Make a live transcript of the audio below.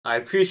I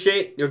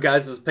appreciate your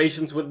guys'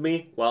 patience with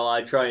me while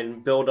I try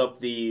and build up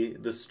the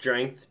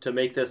strength to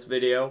make this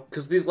video.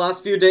 Because these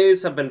last few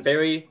days have been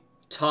very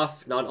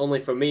tough, not only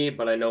for me,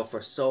 but I know for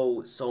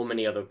so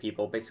many other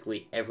people,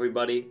 basically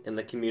everybody in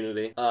the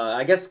community.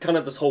 I guess kind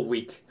of this whole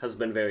week has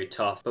been very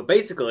tough. But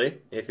basically,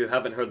 if you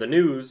haven't heard the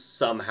news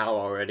somehow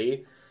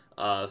already,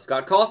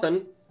 Scott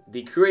Cawthon,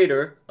 the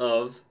creator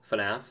of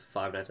FNAF,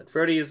 Five Nights at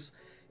Freddy's,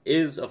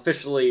 is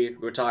officially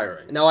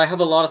retiring. Now, I have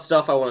a lot of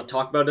stuff I want to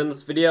talk about in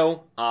this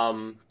video,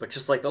 but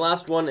just like the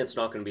last one, it's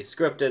not going to be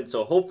scripted,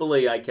 so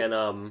hopefully I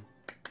can,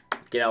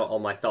 get out all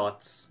my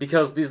thoughts.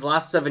 Because these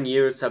last 7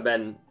 years have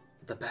been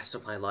the best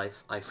of my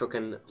life. I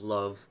freaking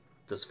love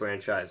this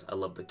franchise. I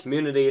love the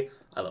community.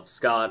 I love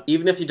Scott.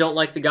 Even if you don't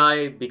like the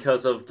guy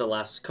because of the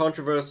last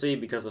controversy,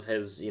 because of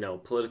his,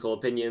 political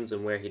opinions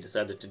and where he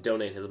decided to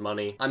donate his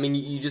money, I mean,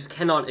 you just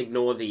cannot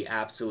ignore the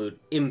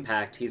absolute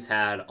impact he's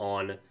had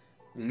on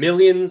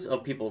millions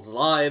of people's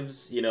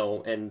lives,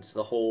 and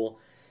the whole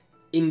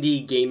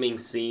indie gaming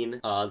scene.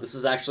 This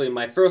is actually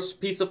my first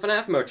piece of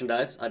FNAF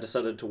merchandise I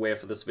decided to wear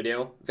for this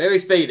video. Very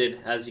faded,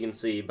 as you can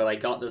see, but I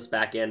got this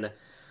back in,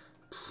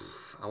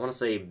 I want to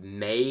say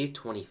May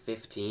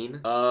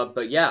 2015.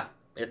 But yeah,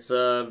 it's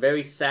a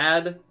very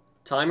sad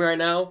time right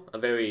now, a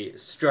very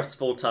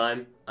stressful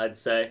time, I'd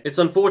say. It's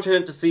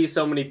unfortunate to see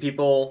so many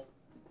people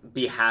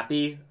be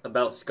happy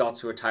about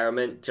Scott's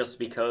retirement just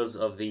because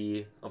of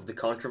the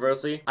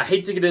controversy. I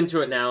hate to get into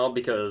it now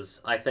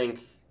because I think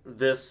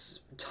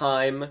this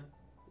time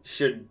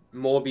should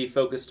more be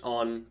focused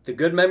on the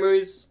good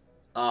memories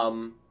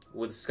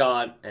with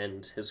Scott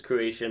and his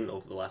creation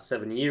over the last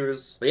 7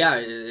 years. But yeah,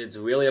 it's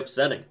really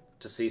upsetting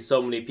to see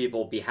so many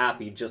people be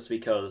happy just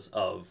because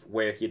of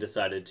where he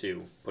decided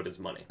to put his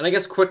money. And I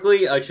guess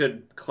quickly I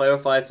should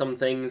clarify some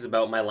things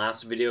about my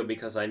last video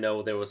because I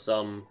know there was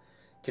some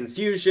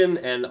confusion,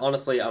 and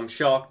honestly, I'm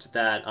shocked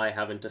that I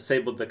haven't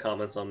disabled the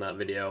comments on that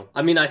video.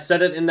 I mean, I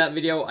said it in that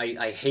video,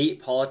 I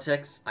hate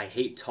politics, I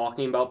hate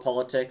talking about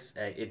politics,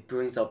 it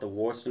brings out the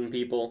worst in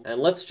people, and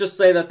let's just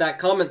say that that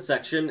comment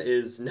section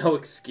is no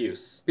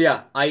excuse. But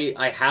yeah,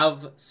 I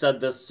have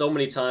said this so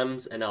many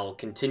times, and I'll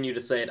continue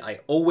to say it, I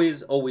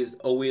always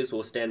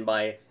will stand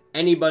by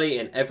anybody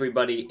and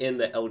everybody in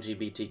the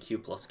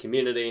LGBTQ+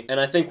 community, and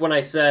I think when I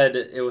said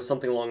it was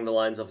something along the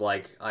lines of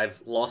like,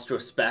 I've lost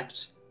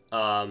respect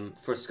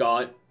for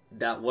Scott,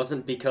 that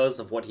wasn't because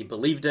of what he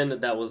believed in,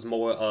 that was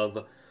more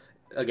of,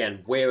 again,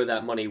 where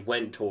that money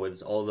went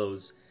towards all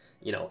those,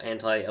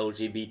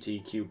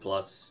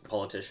 anti-LGBTQ+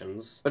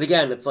 politicians. But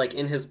again, it's like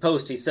in his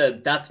post he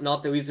said that's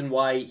not the reason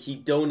why he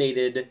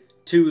donated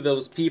to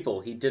those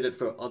people. He did it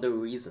for other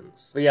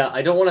reasons. But yeah,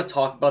 I don't want to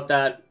talk about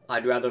that.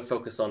 I'd rather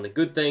focus on the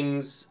good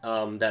things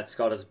that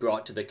Scott has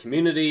brought to the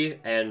community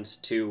and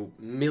to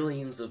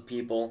millions of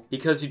people,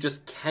 because you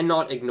just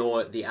cannot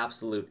ignore the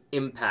absolute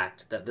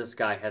impact that this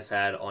guy has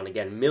had on,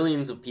 again,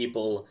 millions of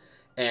people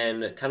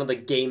and kind of the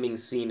gaming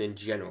scene in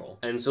general.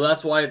 And so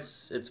that's why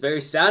it's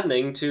very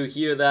saddening to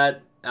hear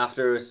that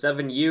after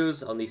 7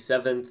 years, on the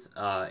 7th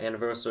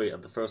anniversary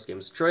of the first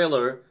game's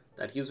trailer,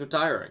 that he's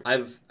retiring.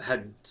 I've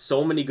had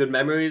so many good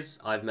memories,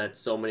 I've met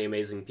so many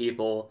amazing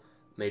people,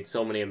 made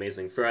so many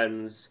amazing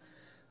friends.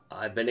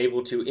 I've been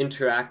able to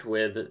interact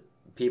with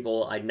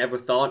people I never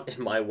thought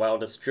in my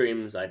wildest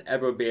dreams I'd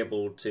ever be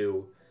able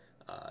to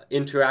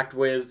interact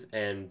with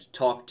and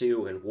talk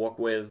to and work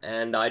with.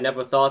 And I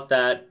never thought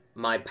that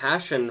my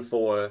passion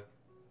for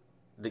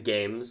the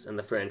games and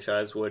the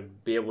franchise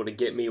would be able to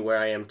get me where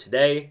I am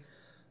today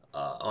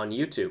on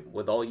YouTube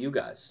with all you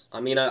guys.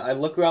 I mean, I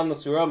look around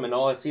this room and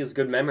all I see is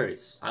good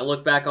memories. I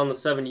look back on the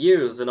 7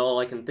 years and all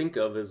I can think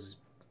of is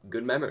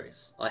good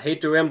memories. I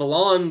hate to ramble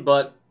on,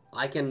 but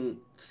I can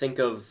think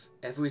of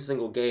every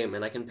single game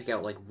and I can pick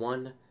out like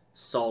one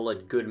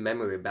solid good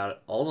memory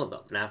about all of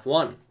them. FNAF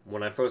 1,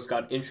 when I first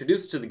got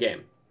introduced to the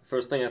game,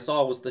 first thing I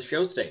saw was the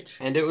show stage.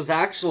 And it was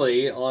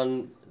actually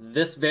on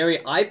this very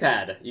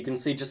iPad, you can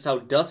see just how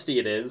dusty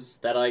it is,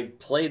 that I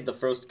played the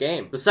first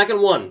game. The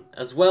second one,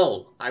 as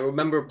well, I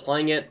remember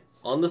playing it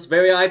on this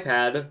very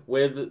iPad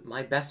with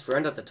my best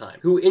friend at the time,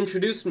 who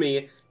introduced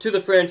me to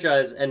the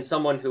franchise and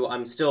someone who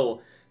I'm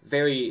still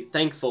very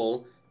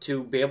thankful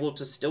to be able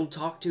to still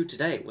talk to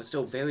today. We're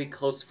still very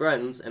close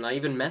friends, and I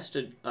even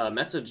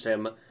messaged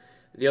him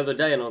the other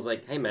day, and I was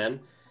like, hey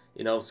man,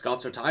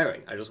 Scott's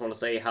retiring. I just want to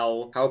say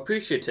how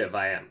appreciative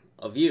I am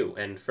of you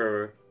and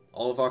for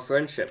all of our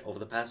friendship over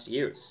the past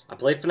years. I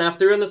played FNAF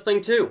 3 on this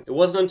thing too. It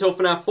wasn't until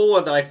FNAF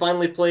 4 that I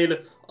finally played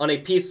on a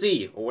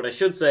PC, or what I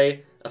should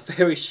say, a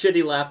very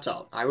shitty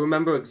laptop. I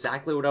remember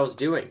exactly what I was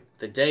doing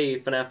the day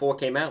FNAF 4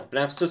 came out.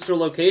 FNAF's sister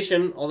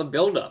location, all the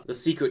build-up, the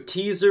secret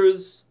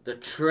teasers, the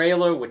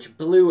trailer, which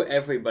blew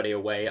everybody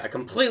away. I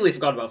completely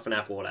forgot about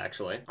FNAF World,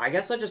 actually. I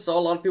guess I just saw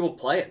a lot of people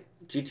play it.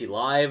 GT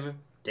Live,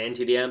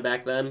 DanTDM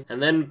back then,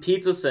 and then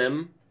Pizza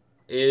Sim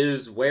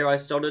is where I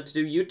started to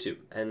do YouTube.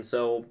 And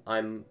so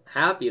I'm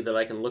happy that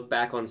I can look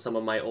back on some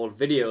of my old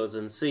videos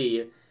and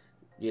see,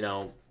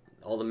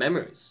 all the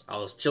memories. I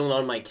was chilling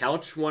on my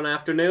couch one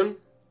afternoon,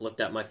 looked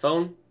at my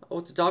phone. Oh,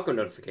 it's a taco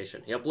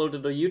notification. He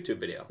uploaded a YouTube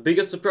video.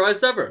 Biggest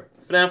surprise ever.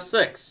 FNAF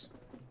 6.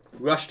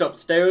 Rushed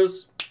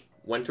upstairs,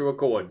 went to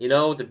record. You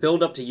know, the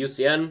build up to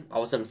UCN, I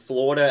was in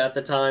Florida at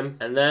the time,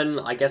 and then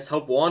I guess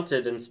Help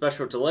Wanted and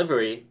Special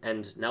Delivery,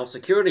 and now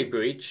Security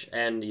Breach,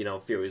 and, you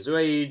know, Fury's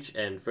Rage,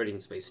 and Freddy in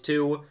Space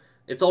 2.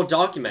 It's all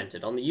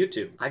documented on the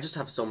YouTube. I just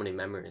have so many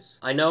memories.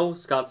 I know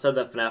Scott said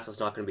that FNAF is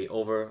not going to be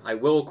over. I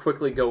will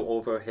quickly go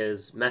over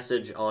his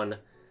message on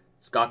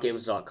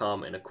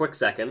scottgames.com in a quick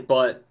second,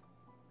 but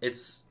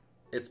it's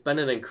been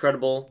an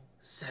incredible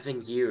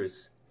 7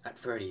 years at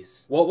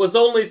Freddys. What was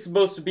only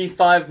supposed to be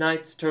 5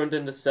 nights turned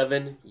into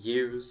 7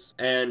 years.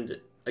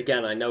 And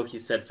again, I know he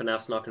said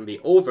FNAF's not going to be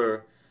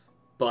over,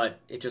 but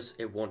it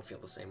won't feel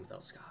the same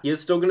without Scott. He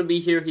is still going to be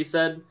here, he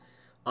said.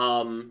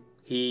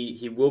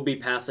 He will be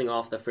passing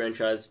off the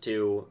franchise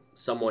to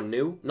someone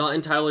new. Not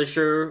entirely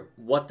sure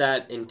what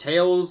that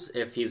entails,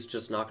 if he's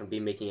just not going to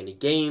be making any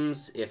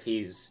games, if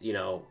he's, you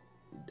know,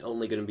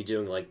 only going to be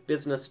doing like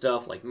business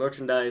stuff like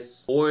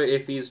merchandise, or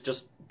if he's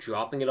just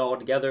dropping it all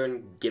together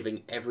and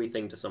giving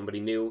everything to somebody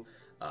new.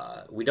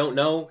 We don't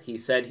know. He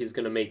said he's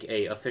going to make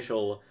a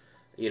official,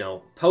 you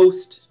know,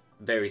 post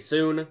very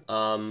soon.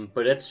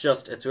 But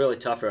it's really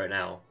tough right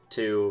now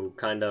to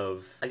kind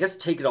of, I guess,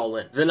 take it all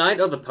in. The night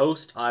of the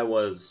post, I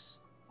was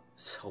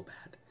so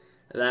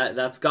bad.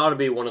 That's gotta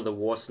be one of the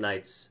worst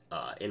nights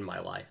in my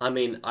life. I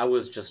mean, I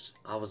was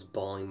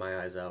bawling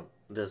my eyes out.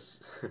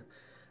 This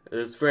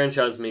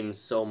franchise means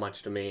so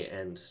much to me,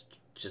 and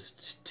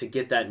just to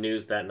get that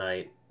news that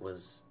night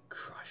was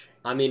crushing.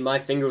 I mean, my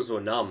fingers were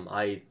numb.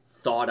 I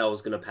thought I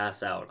was gonna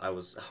pass out. I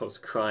was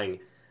crying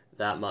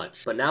that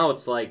much. But now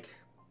it's like,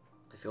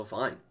 I feel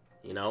fine,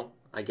 you know?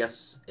 I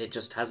guess it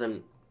just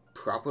hasn't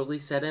properly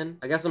set in.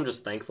 I guess I'm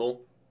just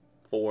thankful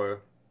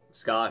for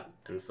Scott,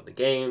 and for the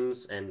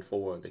games, and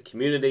for the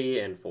community,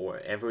 and for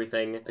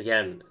everything.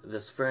 Again,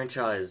 this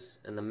franchise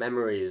and the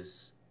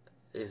memories,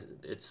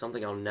 it's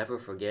something I'll never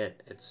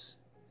forget. It's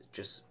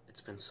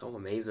been so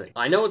amazing.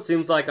 I know it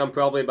seems like I'm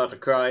probably about to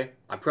cry.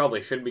 I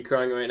probably should be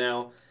crying right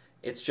now.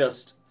 It's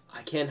just,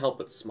 I can't help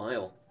but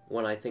smile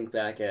when I think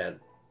back at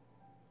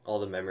all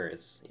the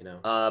memories, you know?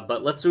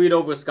 But let's read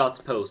over Scott's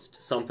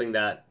post, something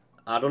that,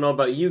 I don't know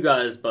about you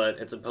guys, but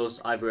it's a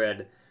post I've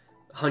read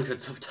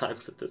hundreds of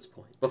times at this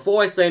point.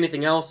 Before I say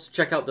anything else,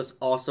 check out this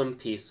awesome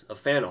piece of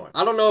fan art.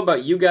 I don't know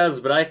about you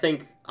guys, but I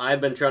think I've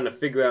been trying to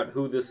figure out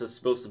who this is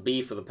supposed to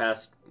be for the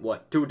past,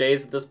 what, 2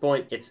 days at this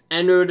point. It's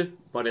Ennard,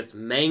 but it's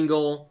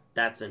Mangle.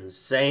 That's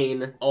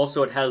insane.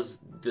 Also, it has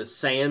the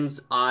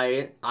Sans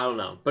eye. I don't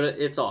know, but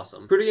it's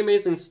awesome. Pretty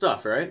amazing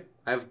stuff, right?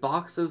 I have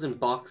boxes and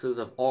boxes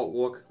of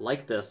artwork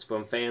like this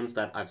from fans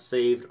that I've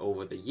saved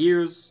over the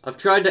years. I've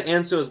tried to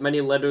answer as many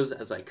letters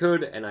as I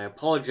could, and I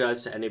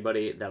apologize to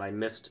anybody that I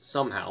missed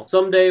somehow.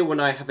 Someday, when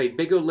I have a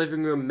bigger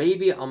living room,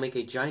 maybe I'll make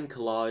a giant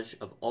collage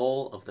of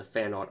all of the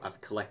fan art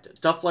I've collected.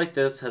 Stuff like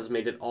this has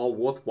made it all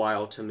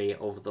worthwhile to me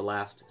over the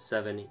last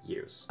 7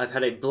 years. I've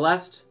had a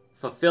blessed,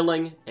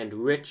 fulfilling, and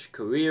rich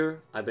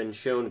career. I've been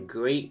shown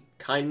great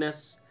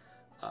kindness,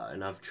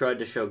 and I've tried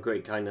to show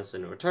great kindness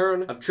in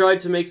return. I've tried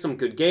to make some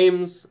good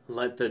games,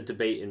 let the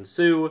debate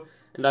ensue,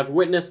 and I've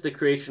witnessed the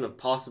creation of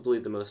possibly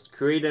the most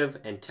creative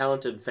and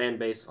talented fan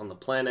base on the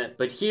planet.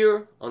 But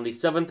here, on the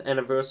 7th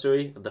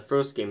anniversary of the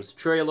first game's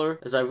trailer,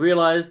 as I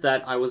realized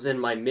that I was in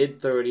my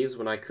mid-30s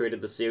when I created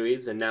the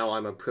series, and now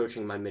I'm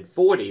approaching my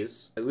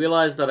mid-40s, I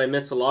realized that I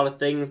miss a lot of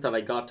things that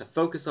I got to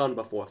focus on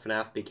before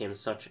FNAF became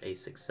such a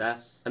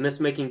success. I miss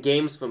making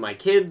games for my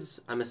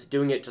kids, I miss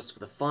doing it just for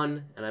the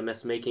fun, and I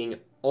miss making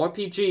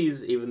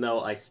RPGs, even though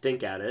I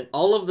stink at it.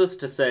 All of this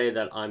to say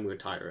that I'm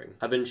retiring.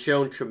 I've been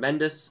shown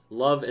tremendous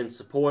love and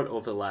support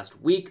over the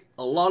last week,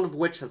 a lot of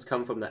which has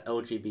come from the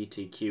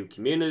LGBTQ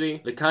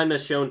community. The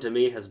kindness shown to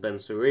me has been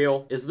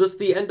surreal. Is this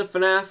the end of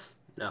FNAF?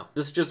 No.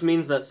 This just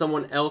means that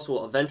someone else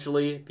will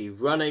eventually be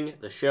running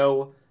the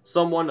show,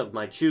 someone of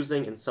my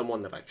choosing and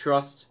someone that I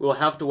trust. We'll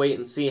have to wait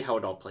and see how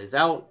it all plays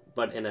out,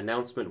 but an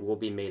announcement will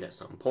be made at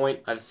some point.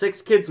 I have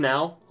 6 kids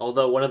now,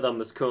 although one of them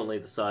is currently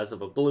the size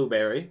of a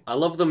blueberry. I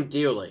love them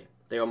dearly.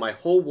 They are my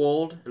whole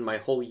world and my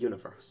whole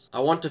universe. I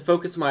want to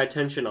focus my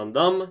attention on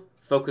them,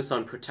 focus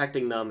on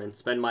protecting them, and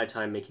spend my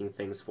time making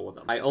things for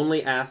them. I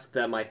only ask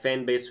that my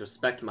fan base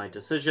respect my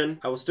decision.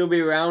 I will still be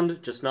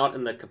around, just not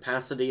in the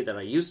capacity that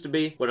I used to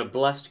be. What a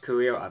blessed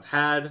career I've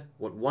had,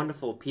 what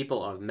wonderful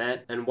people I've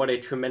met, and what a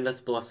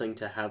tremendous blessing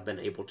to have been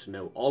able to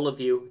know all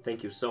of you.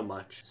 Thank you so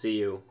much. See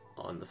you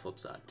on the flip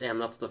side. Damn,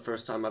 that's the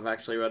first time I've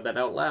actually read that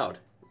out loud.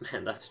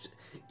 Man, that's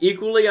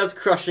equally as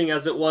crushing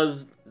as it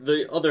was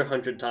the other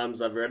 100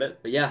 times I've read it.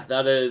 But yeah,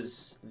 that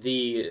is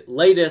the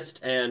latest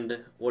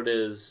and what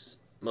is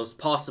most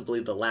possibly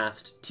the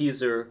last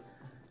teaser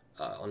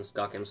on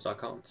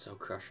scottgames.com. So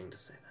crushing to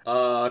say that.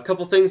 A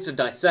couple things to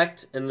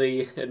dissect in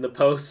the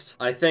post.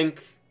 I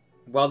think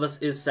while this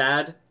is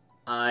sad,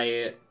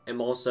 I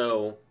am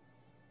also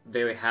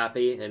very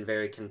happy and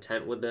very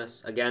content with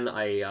this. Again,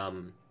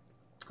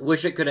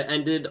 Wish it could have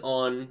ended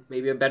on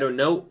maybe a better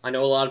note. I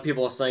know a lot of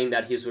people are saying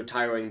that he's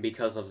retiring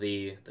because of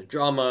the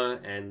drama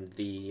and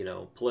the, you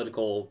know,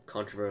 political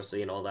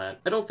controversy and all that.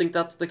 I don't think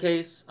that's the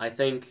case. I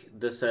think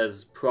this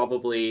has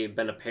probably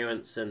been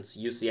apparent since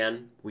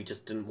UCN. We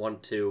just didn't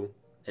want to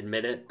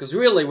admit it. Because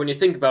really, when you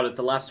think about it,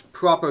 the last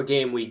proper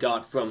game we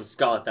got from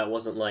Scott that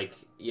wasn't like,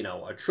 you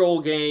know, a troll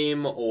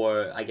game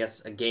or I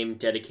guess a game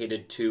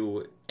dedicated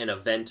to an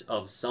event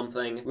of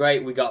something.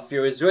 Right, we got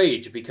Fury's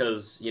Rage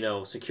because, you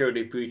know,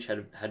 Security Breach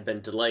had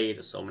been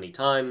delayed so many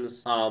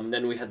times.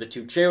 Then we had the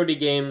 2 charity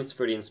games,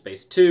 Freddy in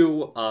Space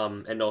 2,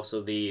 and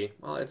also the,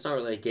 well, it's not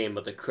really a game,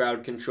 but the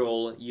crowd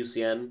control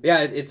UCN.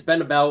 Yeah, it's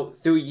been about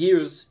 3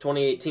 years,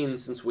 2018,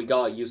 since we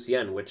got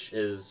UCN, which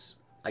is,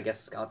 I guess,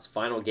 Scott's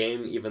final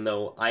game, even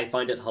though I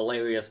find it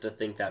hilarious to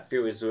think that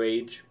Fury's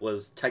Rage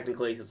was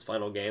technically his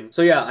final game.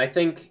 So yeah, I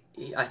think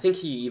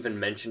he even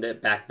mentioned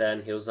it back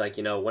then. He was like,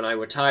 you know, when I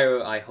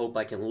retire, I hope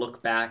I can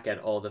look back at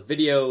all the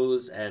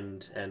videos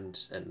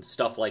and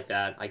stuff like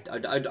that.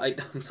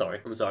 I'm sorry,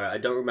 I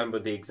don't remember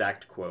the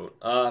exact quote.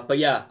 But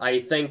yeah,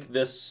 I think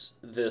this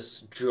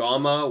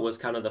drama was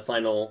kind of the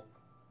final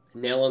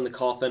nail in the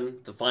coffin,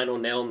 the final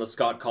nail in the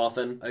Scott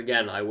coffin.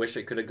 Again, I wish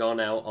it could have gone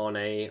out on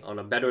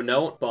a better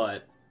note,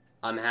 but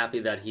I'm happy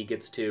that he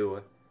gets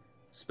to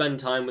spend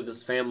time with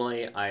his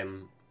family.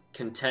 I'm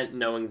content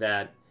knowing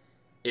that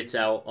it's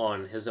out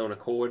on his own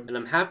accord, and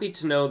I'm happy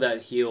to know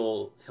that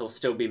he'll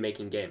still be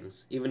making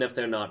games, even if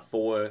they're not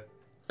for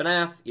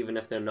FNAF, even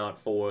if they're not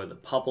for the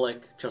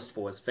public, just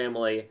for his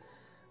family.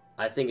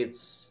 I think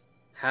it's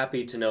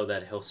happy to know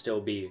that he'll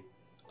still be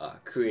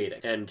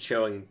creating and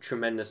showing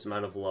tremendous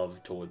amount of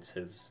love towards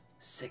his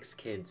 6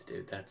 kids,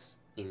 dude. That's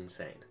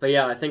insane. But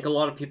yeah, I think a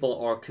lot of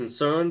people are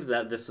concerned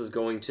that this is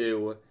going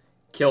to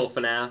kill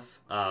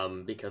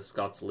FNAF because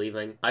Scott's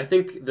leaving. I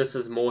think this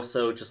is more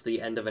so just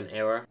the end of an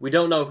era. We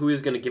don't know who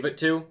he's going to give it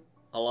to.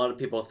 A lot of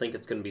people think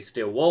it's going to be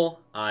Steel Wool.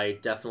 I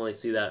definitely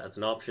see that as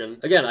an option.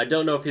 Again, I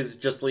don't know if he's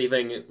just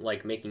leaving,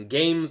 like, making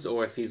games,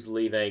 or if he's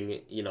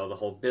leaving, you know, the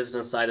whole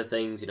business side of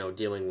things, you know,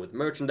 dealing with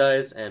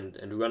merchandise and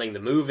running the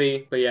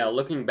movie. But yeah,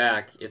 looking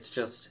back,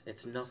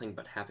 it's nothing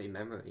but happy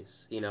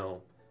memories, you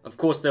know. Of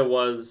course, there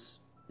was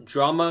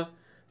drama.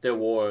 There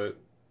were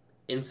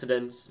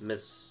incidents,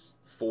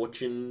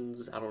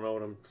 misfortunes. I don't know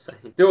what I'm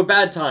saying. There were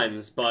bad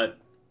times, but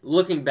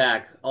looking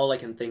back, all I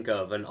can think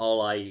of and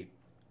all I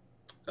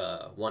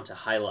want to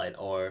highlight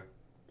are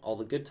all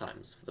the good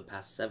times for the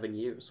past 7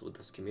 years with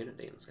this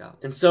community and Scott.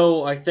 And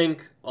so I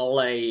think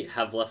all I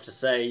have left to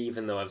say,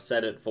 even though I've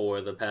said it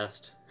for the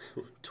past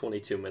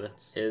 22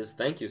 minutes, is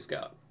thank you,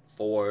 Scott,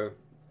 for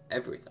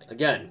everything.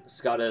 Again,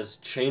 Scott has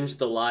changed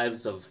the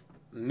lives of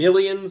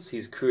millions,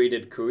 he's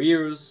created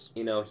careers,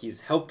 you know, he's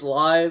helped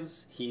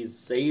lives, he's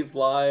saved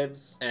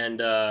lives,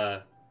 and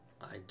I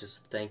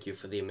just thank you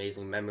for the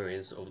amazing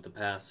memories over the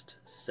past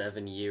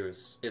 7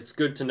 years. It's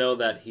good to know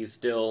that he's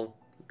still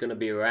gonna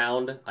be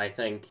around. I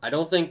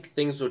don't think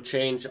things will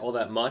change all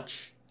that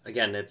much.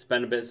 Again, it's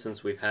been a bit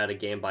since we've had a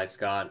game by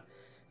Scott.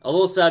 A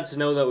little sad to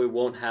know that we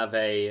won't have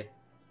a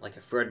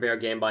Fredbear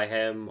game by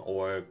him,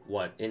 or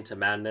what, Into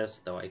Madness,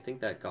 though I think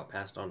that got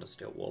passed on to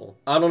Steel Wool.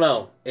 I don't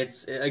know.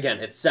 It's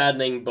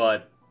saddening,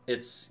 but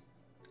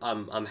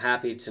I'm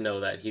happy to know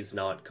that he's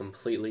not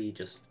completely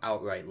just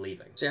outright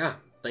leaving. So yeah,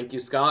 thank you,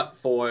 Scott,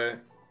 for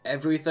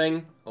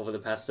everything over the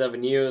past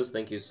 7 years.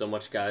 Thank you so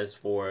much, guys,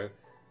 for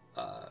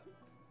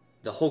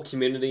the whole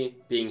community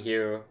being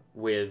here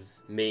with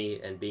me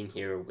and being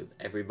here with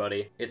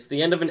everybody. It's the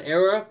end of an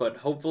era, but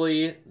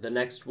hopefully the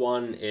next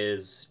one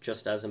is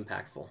just as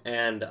impactful.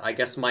 And I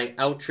guess my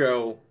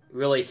outro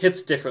really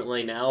hits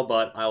differently now,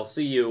 but I'll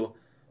see you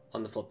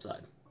on the flip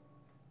side.